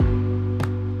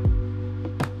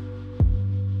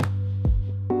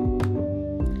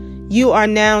You are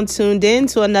now tuned in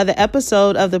to another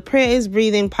episode of the Prayer is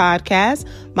Breathing podcast.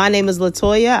 My name is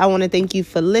Latoya. I want to thank you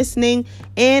for listening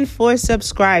and for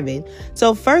subscribing.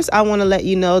 So first, I want to let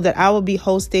you know that I will be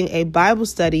hosting a Bible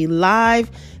study live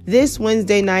this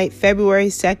Wednesday night, February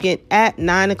 2nd at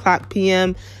 9:00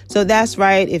 p.m. So that's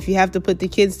right. If you have to put the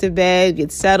kids to bed,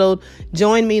 get settled,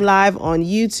 join me live on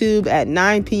YouTube at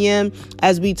 9 p.m.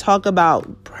 as we talk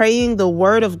about praying the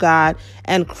word of God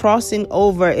and crossing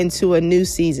over into a new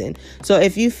season. So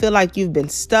if you feel like you've been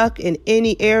stuck in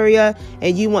any area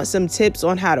and you want some tips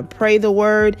on how to pray the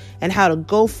word and how to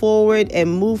go forward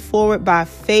and move forward by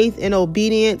faith and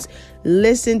obedience,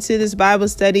 listen to this Bible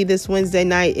study this Wednesday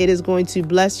night. It is going to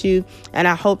bless you, and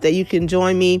I hope that you can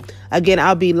join me. Again,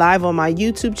 I'll be live on my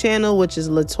YouTube channel, which is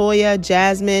Latoya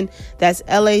Jasmine. That's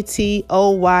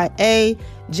LATOYA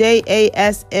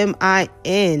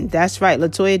JASMIN. That's right,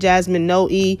 Latoya Jasmine, no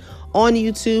E, on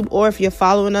YouTube. Or if you're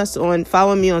following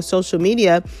me on social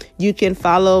media, you can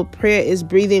follow Prayer is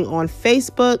Breathing on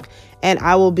Facebook, and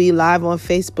I will be live on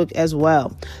Facebook as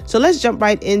well. So let's jump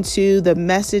right into the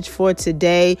message for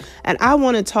today. And I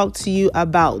want to talk to you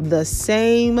about the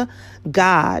same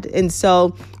God. And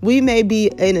so we may be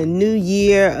in a new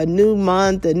year, a new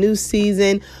month, a new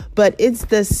season, but it's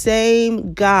the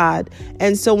same God.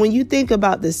 And so when you think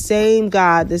about the same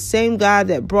God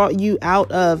that brought you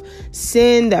out of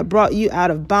sin, that brought you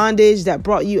out of bondage, that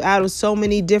brought you out of so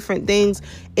many different things,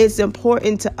 it's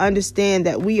important to understand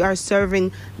that we are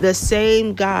serving the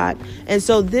same God. And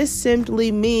so this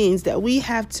simply means that we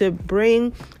have to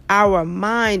bring our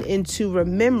mind into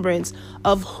remembrance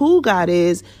of who God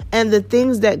is and the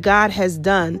things that God has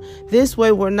done. This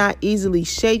way, we're not easily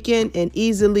shaken and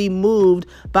easily moved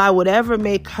by whatever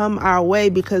may come our way,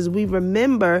 because we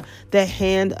remember the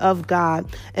hand of God.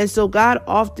 And so God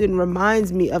often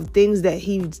reminds me of things that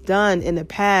He's done in the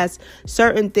past,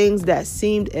 certain things that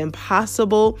seemed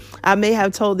impossible. I may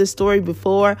have told this story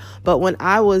before, but when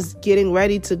I was getting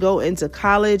ready to go into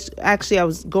college, actually I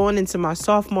was going into my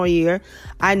sophomore year,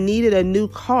 I needed a new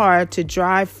car to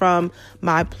drive from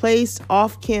my place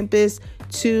off campus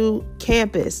to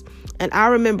campus. And I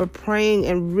remember praying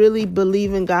and really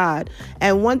believing God.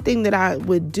 And one thing that I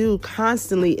would do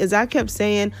constantly is I kept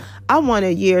saying, I want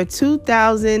a year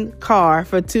 2000 car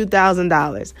for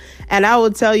 $2,000. And I will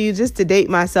tell you, just to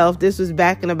date myself, this was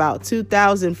back in about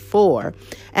 2004.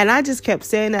 And I just kept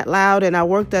saying that loud. And I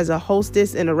worked as a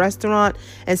hostess in a restaurant.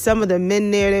 And some of the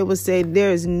men there, they would say,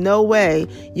 there is no way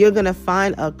you're going to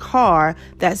find a car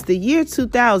that's the year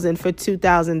 2000 for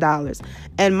 $2,000.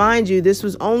 And mind you, this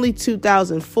was only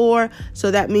 2004.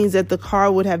 So that means that the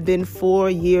car would have been 4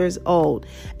 years old.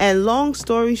 And long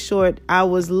story short, I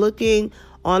was looking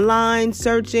online,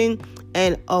 searching,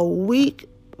 and a week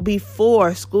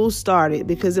before school started,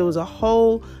 because it was a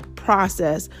whole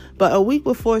process, but a week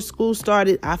before school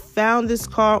started, I found this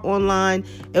car online.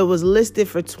 It was listed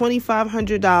for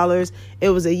 $2,500. It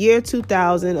was a year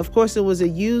 2000. Of course, it was a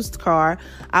used car.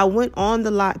 I went on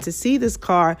the lot to see this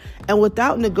car, and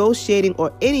without negotiating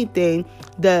or anything,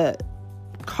 the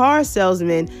car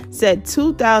salesman said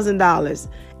 $2,000.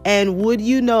 And would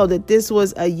you know that this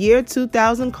was a year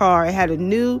 2000 car? It had a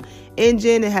new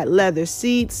engine, it had leather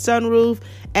seats, sunroof.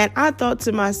 And I thought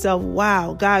to myself,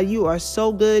 wow, God, you are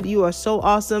so good. You are so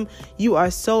awesome. You are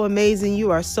so amazing.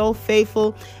 You are so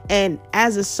faithful. And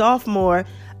as a sophomore,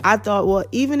 I thought, well,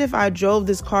 even if I drove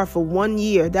this car for 1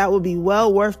 year, that would be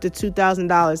well worth the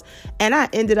 $2,000. And I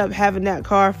ended up having that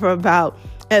car for about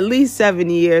at least 7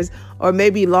 years, or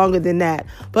maybe longer than that.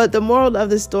 But the moral of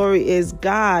the story is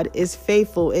God is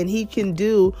faithful, and He can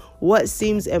do what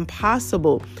seems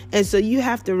impossible. And so you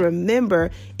have to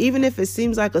remember, even if it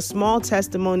seems like a small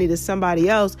testimony to somebody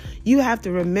else, you have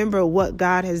to remember what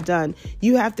God has done.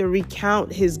 You have to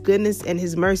recount His goodness and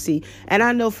His mercy. And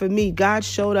I know for me, God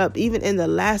showed up even in the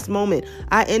last moment.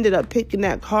 I ended up picking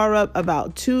that car up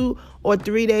about 2 or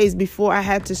 3 days before I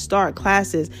had to start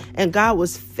classes. And God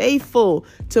was faithful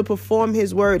to perform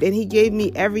His word. And He gave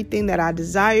me everything that I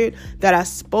desired, that I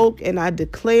spoke and I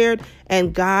declared,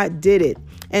 and God did it.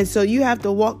 And so you have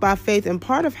to walk by faith. And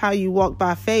part of how you walk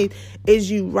by faith is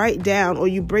you write down, or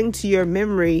you bring to your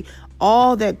memory,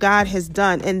 all that God has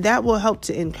done. And that will help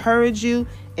to encourage you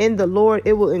in the Lord.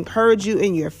 It will encourage you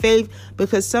in your faith,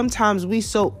 because sometimes we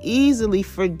so easily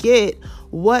forget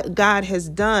what God has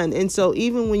done. And so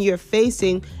even when you're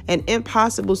facing an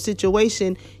impossible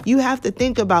situation, you have to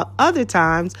think about other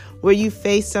times where you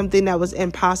faced something that was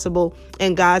impossible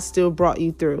and God still brought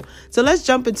you through. So let's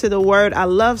jump into the word. I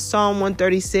love Psalm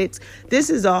 136. This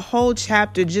is a whole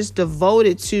chapter just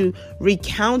devoted to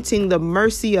recounting the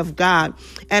mercy of God.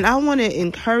 And I want to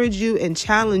encourage you and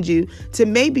challenge you to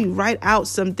maybe write out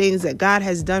some things that God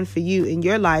has done for you in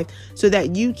your life so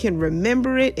that you can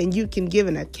remember it and you can give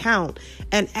an account.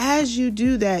 And as you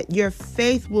do that, your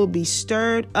faith will be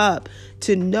stirred up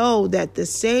to know that the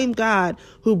same God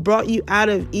who brought you out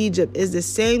of Egypt is the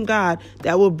same God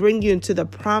that will bring you into the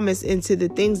promise, into the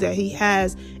things that he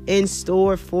has in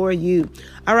store for you.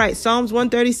 All right, Psalms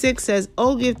 136 says,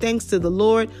 "Oh, give thanks to the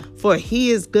Lord, for he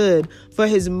is good, for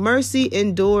his mercy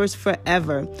endures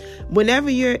forever." Whenever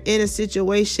you're in a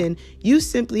situation, you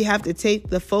simply have to take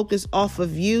the focus off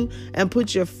of you and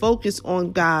put your focus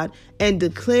on God and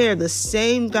declare the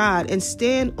same God and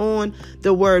stand on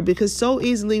the word, because so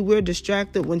easily we're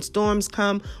distracted when storms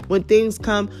come, when things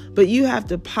come, but you have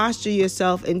to posture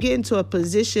yourself and get into a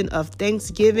position of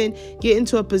thanksgiving, get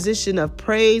into a position of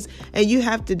praise, and you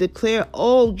have to declare,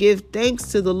 "Oh, give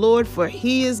thanks to the Lord, for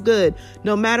he is good."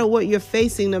 No matter what you're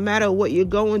facing, no matter what you're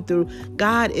going through,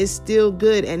 God is still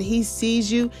good, and he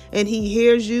sees you and he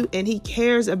hears you and he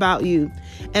cares about you.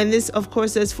 And this, of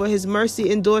course, says, "For his mercy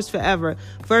endures forever."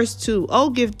 Verse 2, "Oh,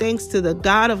 give thanks to the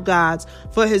God of gods,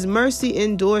 for his mercy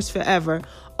endures forever.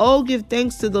 Oh, give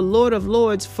thanks to the Lord of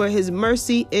lords, for his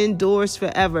mercy endures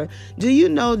forever." Do you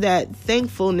know that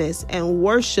thankfulness and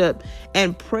worship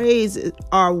and praise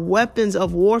are weapons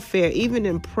of warfare, even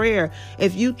in prayer?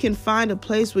 If you can find a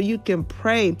place where you can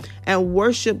pray and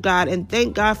worship God and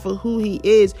thank God for who he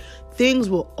is, things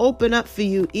will open up for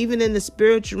you. Even in the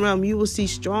spiritual realm, you will see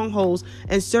strongholds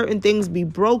and certain things be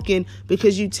broken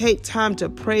because you take time to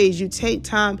praise, you take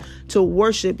time to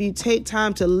worship, you take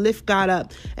time to lift God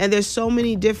up. And there's so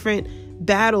many different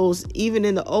battles, even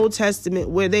in the Old Testament,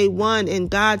 where they won and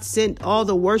God sent all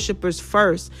the worshipers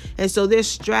first. And so there's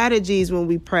strategies when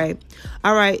we pray.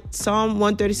 All right, Psalm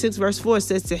 136 verse 4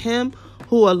 says, "To him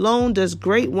who alone does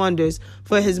great wonders,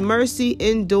 for his mercy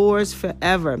endures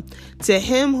forever. To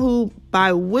him who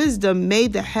by wisdom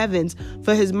made the heavens,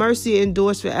 for his mercy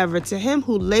endures forever. To him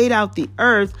who laid out the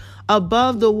earth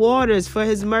above the waters, for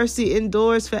his mercy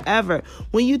endures forever."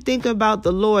 When you think about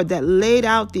the Lord that laid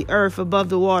out the earth above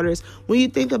the waters, when you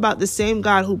think about the same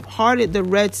God who parted the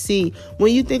Red Sea,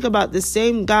 when you think about the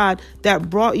same God that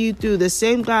brought you through, the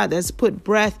same God that's put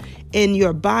breath in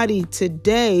your body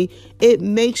today, it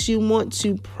makes you want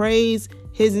to praise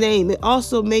his name. It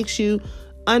also makes you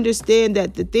understand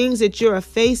that the things that you're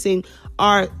facing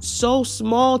are so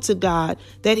small to God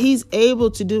that he's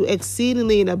able to do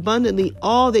exceedingly and abundantly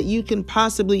all that you can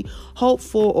possibly hope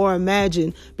for or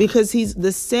imagine, because he's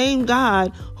the same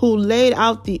God who laid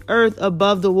out the earth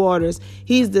above the waters.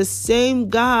 He's the same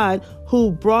God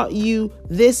who brought you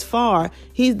this far.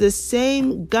 He's the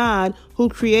same God who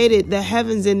created the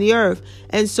heavens and the earth.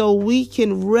 And so we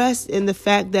can rest in the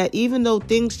fact that even though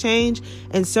things change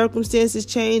and circumstances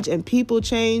change and people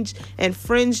change and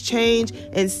friends change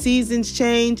and seasons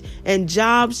change and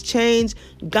jobs change,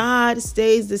 God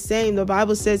stays the same. The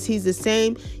Bible says he's the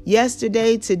same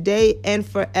yesterday, today, and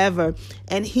forever.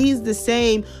 And he's the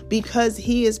same because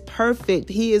he is perfect.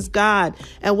 He is God.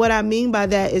 And what I mean by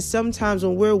that is sometimes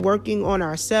when we're working on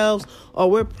ourselves or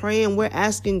we're praying, we're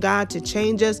asking God to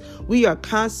change us, we are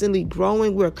constantly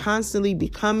growing. We're constantly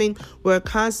becoming. We're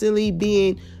constantly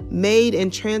being made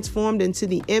and transformed into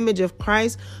the image of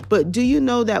Christ. But do you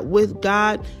know that with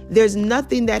God, there's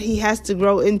nothing that he has to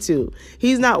grow into?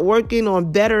 He's not working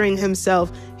on bettering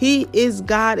himself. He is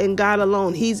God and God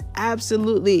alone. He's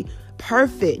absolutely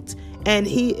perfect and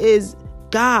he is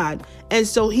God. And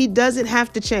so he doesn't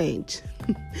have to change.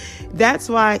 That's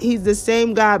why he's the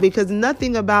same God, because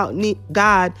nothing about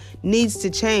God needs to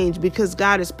change, because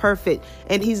God is perfect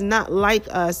and he's not like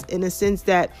us in a sense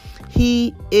that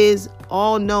he is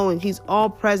all knowing. He's all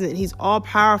present. He's all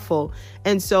powerful.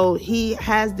 And so he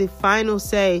has the final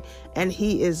say, and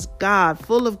he is God,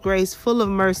 full of grace, full of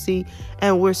mercy.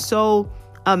 And we're so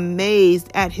amazed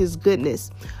at his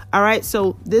goodness. All right.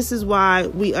 So this is why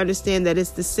we understand that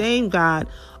it's the same God.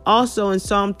 Also in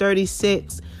Psalm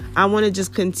 36, I want to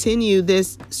just continue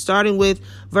this starting with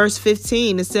verse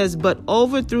 15. It says, "But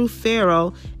overthrew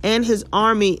Pharaoh and his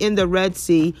army in the Red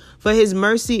Sea, for his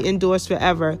mercy endures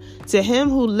forever. To him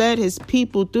who led his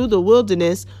people through the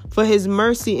wilderness, for his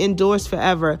mercy endures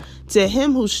forever. To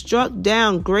him who struck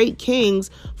down great kings,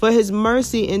 for his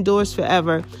mercy endures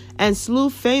forever. And slew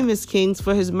famous kings,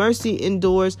 for his mercy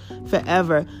endures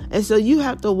forever." And so you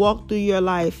have to walk through your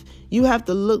life. You have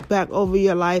to look back over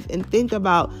your life and think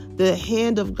about the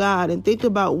hand of God and think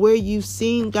about where you've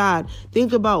seen God.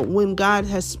 Think about when God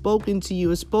has spoken to you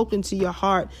and spoken to your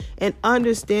heart, and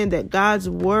understand that God's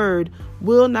word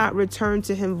will not return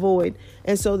to him void.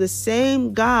 And so the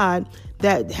same God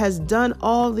that has done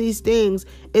all these things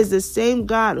is the same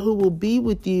God who will be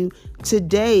with you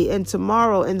today and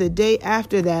tomorrow and the day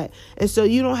after that. And so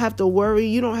you don't have to worry.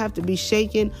 You don't have to be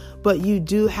shaken, but you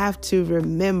do have to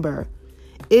remember.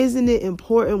 Isn't it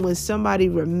important when somebody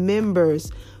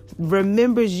remembers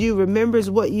you, remembers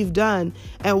what you've done?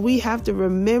 And we have to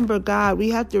remember God. We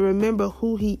have to remember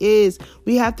who he is.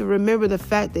 We have to remember the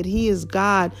fact that he is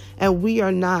God and we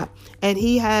are not. And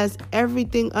he has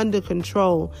everything under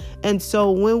control. And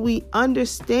so when we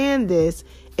understand this,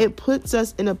 it puts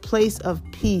us in a place of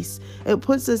peace. It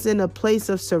puts us in a place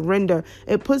of surrender.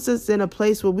 It puts us in a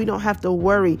place where we don't have to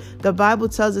worry. The Bible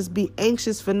tells us, be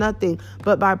anxious for nothing,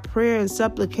 but by prayer and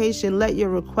supplication, let your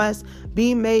requests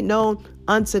be made known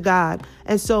unto God.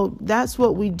 And so that's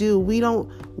what we do. We don't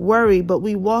worry, but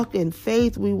we walk in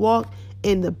faith. We walk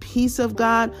in the peace of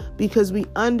God because we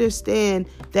understand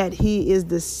that he is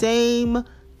the same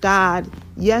God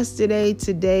yesterday,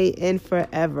 today, and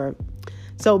forever.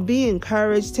 So be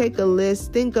encouraged. Take a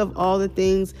list. Think of all the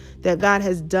things that God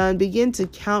has done. Begin to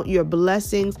count your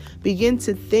blessings. Begin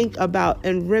to think about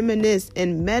and reminisce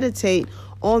and meditate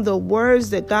on the words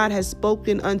that God has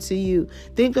spoken unto you.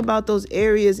 Think about those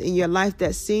areas in your life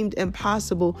that seemed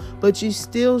impossible, but you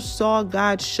still saw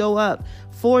God show up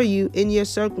for you in your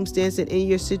circumstance and in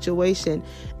your situation.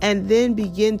 And then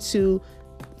begin to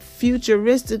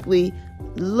futuristically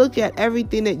look at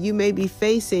everything that you may be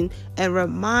facing and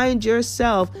remind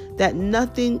yourself that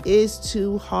nothing is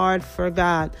too hard for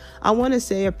God. I want to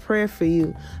say a prayer for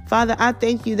you. Father, I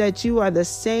thank you that you are the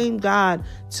same God.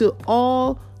 To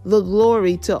all the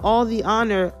glory, to all the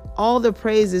honor, all the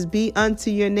praises be unto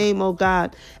your name, O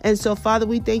God. And so, Father,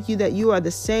 we thank you that you are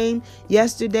the same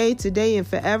yesterday, today, and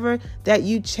forever, that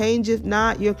you changeth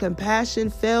not, your compassion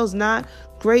fails not.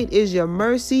 Great is your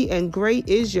mercy and great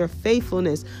is your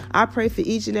faithfulness. I pray for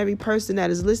each and every person that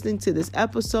is listening to this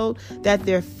episode that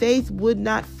their faith would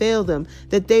not fail them,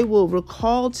 that they will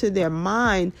recall to their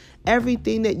mind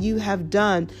everything that you have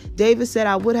done. David said,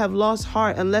 I would have lost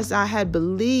heart unless I had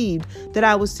believed that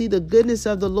I would see the goodness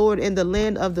of the Lord in the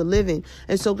land of the living.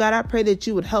 And so, God, I pray that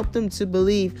you would help them to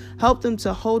believe, help them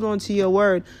to hold on to your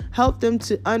word, help them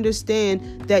to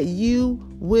understand that you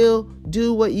will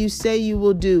do what you say you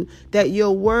will do, that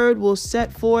your word will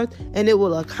set forth and it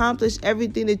will accomplish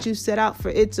everything that you set out for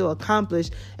it to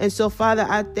accomplish. And so, Father,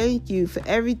 I thank you for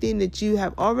everything that you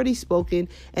have already spoken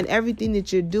and everything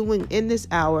that you're doing in this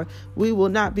hour. We will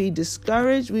not be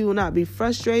discouraged. We will not be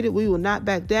frustrated. We will not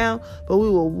back down, but we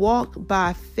will walk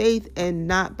by faith and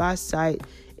not by sight.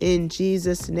 In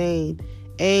Jesus' name.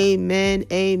 Amen,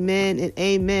 amen, and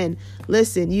amen.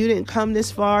 Listen, you didn't come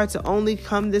this far to only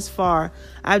come this far.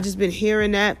 I've just been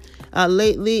hearing that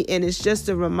lately, and it's just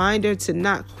a reminder to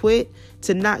not quit,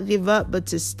 to not give up, but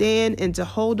to stand and to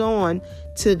hold on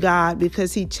to God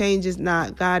because he changes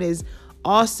not. God is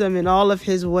awesome in all of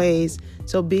his ways.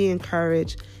 So be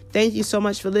encouraged. Thank you so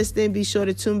much for listening. Be sure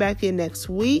to tune back in next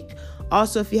week.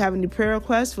 Also, if you have any prayer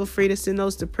requests, feel free to send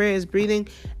those to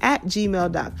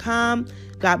prayerisbreathing@gmail.com.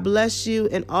 God bless you.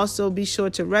 And also be sure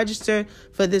to register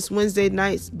for this Wednesday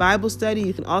night's Bible study.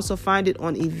 You can also find it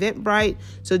on Eventbrite.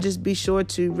 So just be sure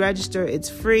to register. It's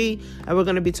free. And we're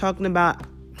going to be talking about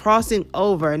crossing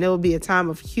over. And there will be a time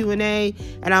of Q&A.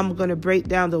 And I'm going to break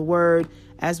down the word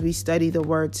as we study the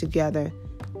word together.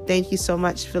 Thank you so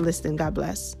much for listening. God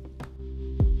bless.